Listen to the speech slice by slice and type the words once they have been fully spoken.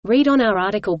Read on our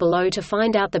article below to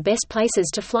find out the best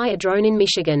places to fly a drone in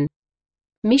Michigan.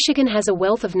 Michigan has a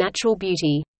wealth of natural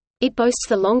beauty. It boasts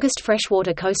the longest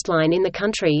freshwater coastline in the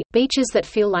country, beaches that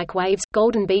feel like waves,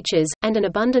 golden beaches, and an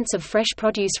abundance of fresh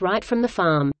produce right from the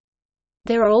farm.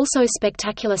 There are also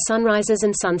spectacular sunrises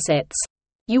and sunsets.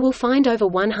 You will find over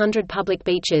 100 public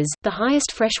beaches, the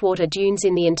highest freshwater dunes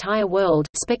in the entire world,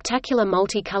 spectacular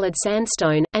multicolored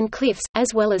sandstone, and cliffs,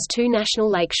 as well as 2 national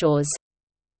lakeshores.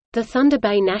 The Thunder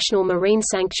Bay National Marine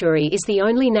Sanctuary is the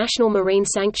only national marine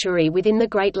sanctuary within the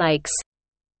Great Lakes.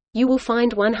 You will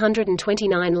find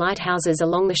 129 lighthouses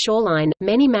along the shoreline,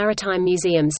 many maritime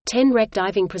museums, 10 wreck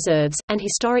diving preserves, and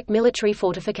historic military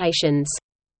fortifications.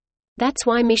 That's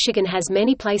why Michigan has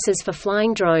many places for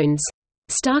flying drones.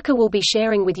 Starker will be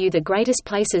sharing with you the greatest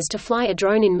places to fly a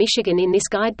drone in Michigan in this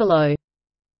guide below.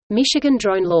 Michigan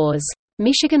drone laws.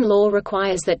 Michigan law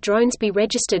requires that drones be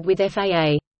registered with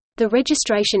FAA. The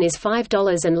registration is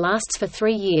 $5 and lasts for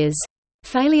 3 years.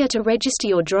 Failure to register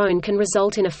your drone can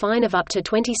result in a fine of up to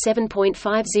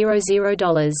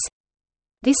 $27,500.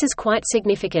 This is quite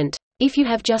significant. If you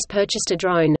have just purchased a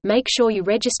drone, make sure you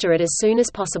register it as soon as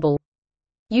possible.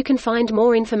 You can find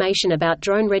more information about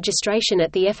drone registration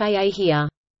at the FAA here.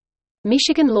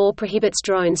 Michigan law prohibits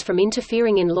drones from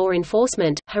interfering in law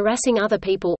enforcement, harassing other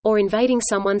people, or invading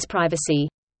someone's privacy.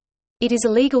 It is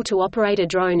illegal to operate a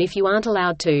drone if you aren't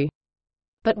allowed to.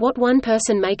 But what one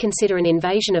person may consider an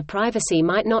invasion of privacy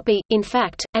might not be, in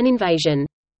fact, an invasion.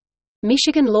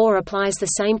 Michigan law applies the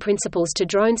same principles to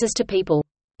drones as to people.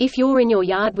 If you're in your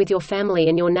yard with your family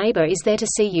and your neighbor is there to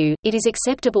see you, it is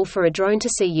acceptable for a drone to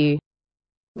see you.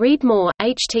 Read more,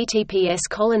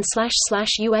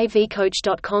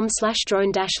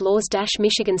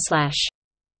 https://uavcoach.com/drone-laws-michigan/.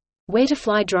 Where to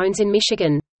fly drones in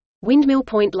Michigan. Windmill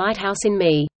Point Lighthouse in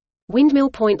Me. Windmill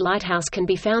Point Lighthouse can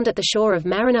be found at the shore of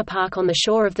Mariner Park on the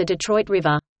shore of the Detroit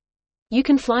River. You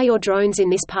can fly your drones in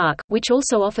this park, which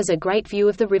also offers a great view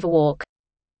of the Riverwalk.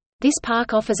 This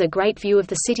park offers a great view of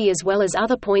the city as well as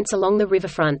other points along the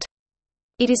riverfront.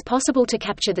 It is possible to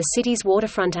capture the city's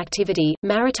waterfront activity,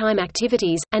 maritime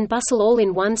activities, and bustle all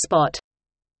in one spot.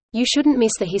 You shouldn't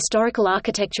miss the historical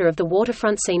architecture of the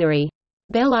waterfront scenery.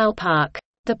 Belle Isle Park.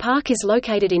 The park is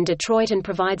located in Detroit and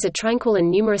provides a tranquil and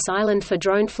numerous island for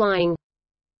drone flying.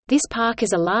 This park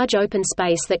is a large open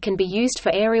space that can be used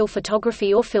for aerial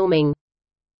photography or filming.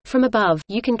 From above,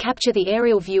 you can capture the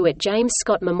aerial view at James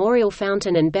Scott Memorial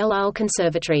Fountain and Belle Isle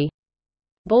Conservatory.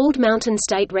 Bald Mountain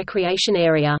State Recreation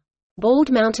Area. Bald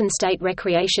Mountain State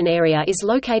Recreation Area is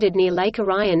located near Lake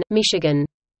Orion, Michigan.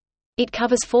 It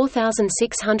covers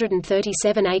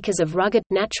 4,637 acres of rugged,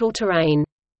 natural terrain.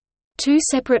 2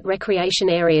 separate recreation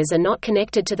areas are not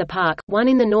connected to the park, one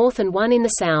in the north and one in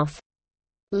the south.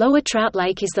 Lower Trout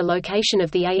Lake is the location of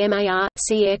the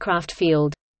AMAR-C aircraft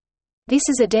field. This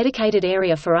is a dedicated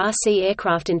area for RC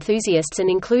aircraft enthusiasts and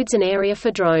includes an area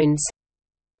for drones.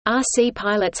 RC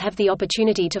pilots have the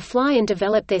opportunity to fly and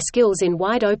develop their skills in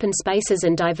wide open spaces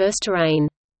and diverse terrain.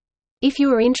 If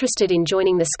you are interested in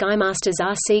joining the Skymasters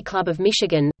RC Club of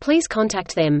Michigan, please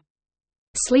contact them.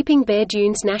 Sleeping Bear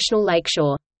Dunes National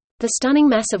Lakeshore. The stunning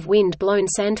mass of wind-blown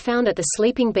sand found at the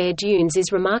Sleeping Bear Dunes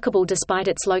is remarkable despite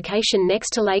its location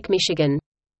next to Lake Michigan.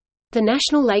 The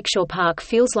National Lakeshore Park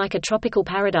feels like a tropical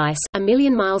paradise, a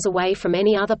million miles away from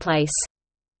any other place.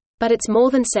 But it's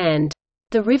more than sand.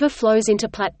 The river flows into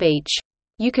Platte Beach.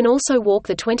 You can also walk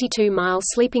the 22-mile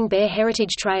Sleeping Bear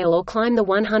Heritage Trail or climb the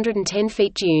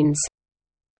 110-feet dunes.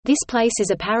 This place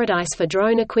is a paradise for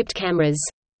drone-equipped cameras.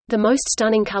 The most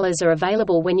stunning colors are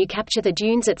available when you capture the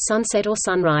dunes at sunset or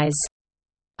sunrise.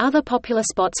 Other popular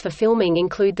spots for filming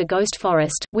include the Ghost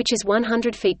Forest, which is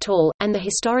 100 feet tall, and the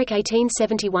historic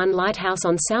 1871 lighthouse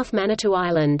on South Manitou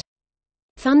Island.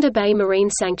 Thunder Bay Marine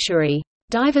Sanctuary.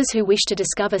 Divers who wish to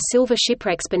discover silver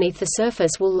shipwrecks beneath the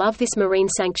surface will love this marine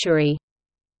sanctuary.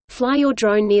 Fly your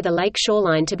drone near the lake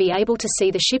shoreline to be able to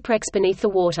see the shipwrecks beneath the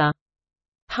water.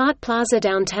 Hart Plaza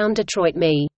Downtown Detroit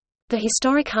Me. The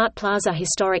historic Hart Plaza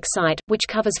historic site, which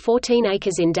covers 14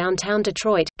 acres in downtown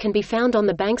Detroit, can be found on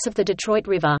the banks of the Detroit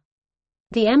River.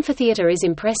 The amphitheater is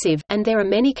impressive, and there are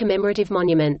many commemorative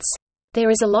monuments. There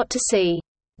is a lot to see.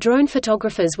 Drone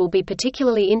photographers will be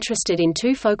particularly interested in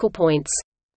 2 focal points.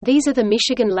 These are the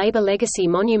Michigan Labor Legacy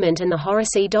Monument and the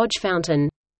Horace E. Dodge Fountain.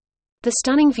 The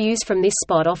stunning views from this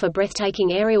spot offer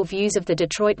breathtaking aerial views of the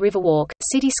Detroit Riverwalk,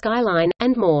 city skyline,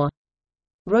 and more.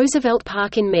 Roosevelt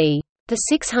Park in Me. The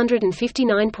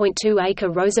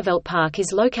 659.2-acre Roosevelt Park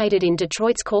is located in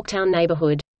Detroit's Corktown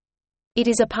neighborhood. It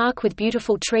is a park with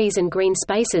beautiful trees and green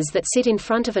spaces that sit in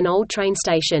front of an old train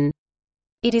station.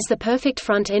 It is the perfect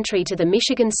front entry to the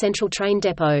Michigan Central Train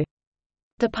Depot.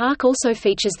 The park also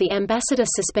features the Ambassador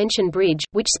Suspension Bridge,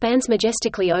 which spans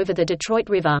majestically over the Detroit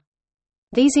River.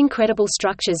 These incredible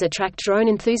structures attract drone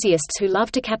enthusiasts who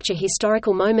love to capture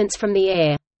historical moments from the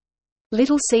air.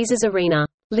 Little Caesars Arena.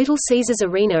 Little Caesars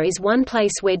Arena is one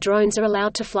place where drones are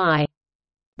allowed to fly.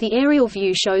 The aerial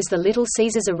view shows the Little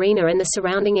Caesars Arena and the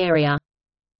surrounding area.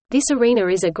 This arena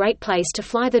is a great place to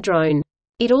fly the drone.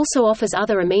 It also offers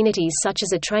other amenities such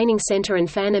as a training center and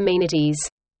fan amenities.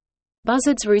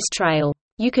 Buzzards Roost Trail.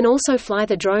 You can also fly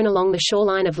the drone along the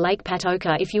shoreline of Lake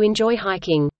Patoka if you enjoy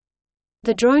hiking.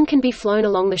 The drone can be flown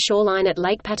along the shoreline at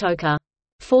Lake Patoka.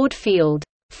 Ford Field.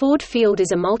 Ford Field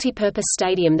is a multi-purpose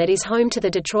stadium that is home to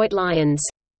the Detroit Lions.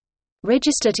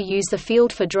 Register to use the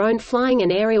field for drone flying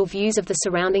and aerial views of the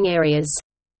surrounding areas.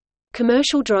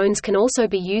 Commercial drones can also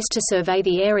be used to survey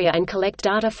the area and collect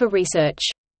data for research.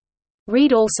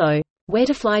 Read also, Where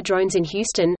to Fly Drones in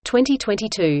Houston,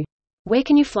 2022. Where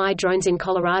Can You Fly Drones in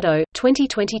Colorado,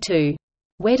 2022.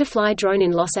 Where to Fly Drone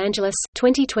in Los Angeles,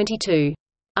 2022.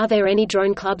 Are there any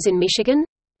drone clubs in Michigan?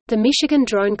 The Michigan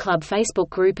Drone Club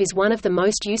Facebook group is one of the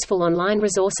most useful online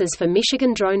resources for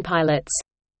Michigan drone pilots.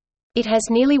 It has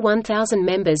nearly 1,000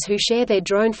 members who share their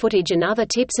drone footage and other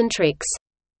tips and tricks.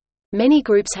 Many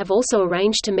groups have also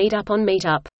arranged to meet up on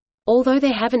Meetup. Although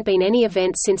there haven't been any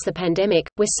events since the pandemic,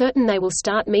 we're certain they will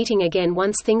start meeting again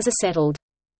once things are settled.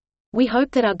 We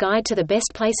hope that our guide to the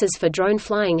best places for drone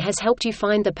flying has helped you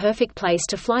find the perfect place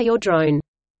to fly your drone.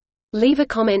 Leave a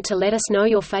comment to let us know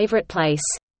your favorite place.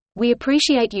 We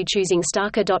appreciate you choosing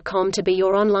Starker.com to be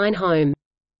your online home.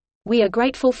 We are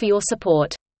grateful for your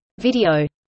support. Video.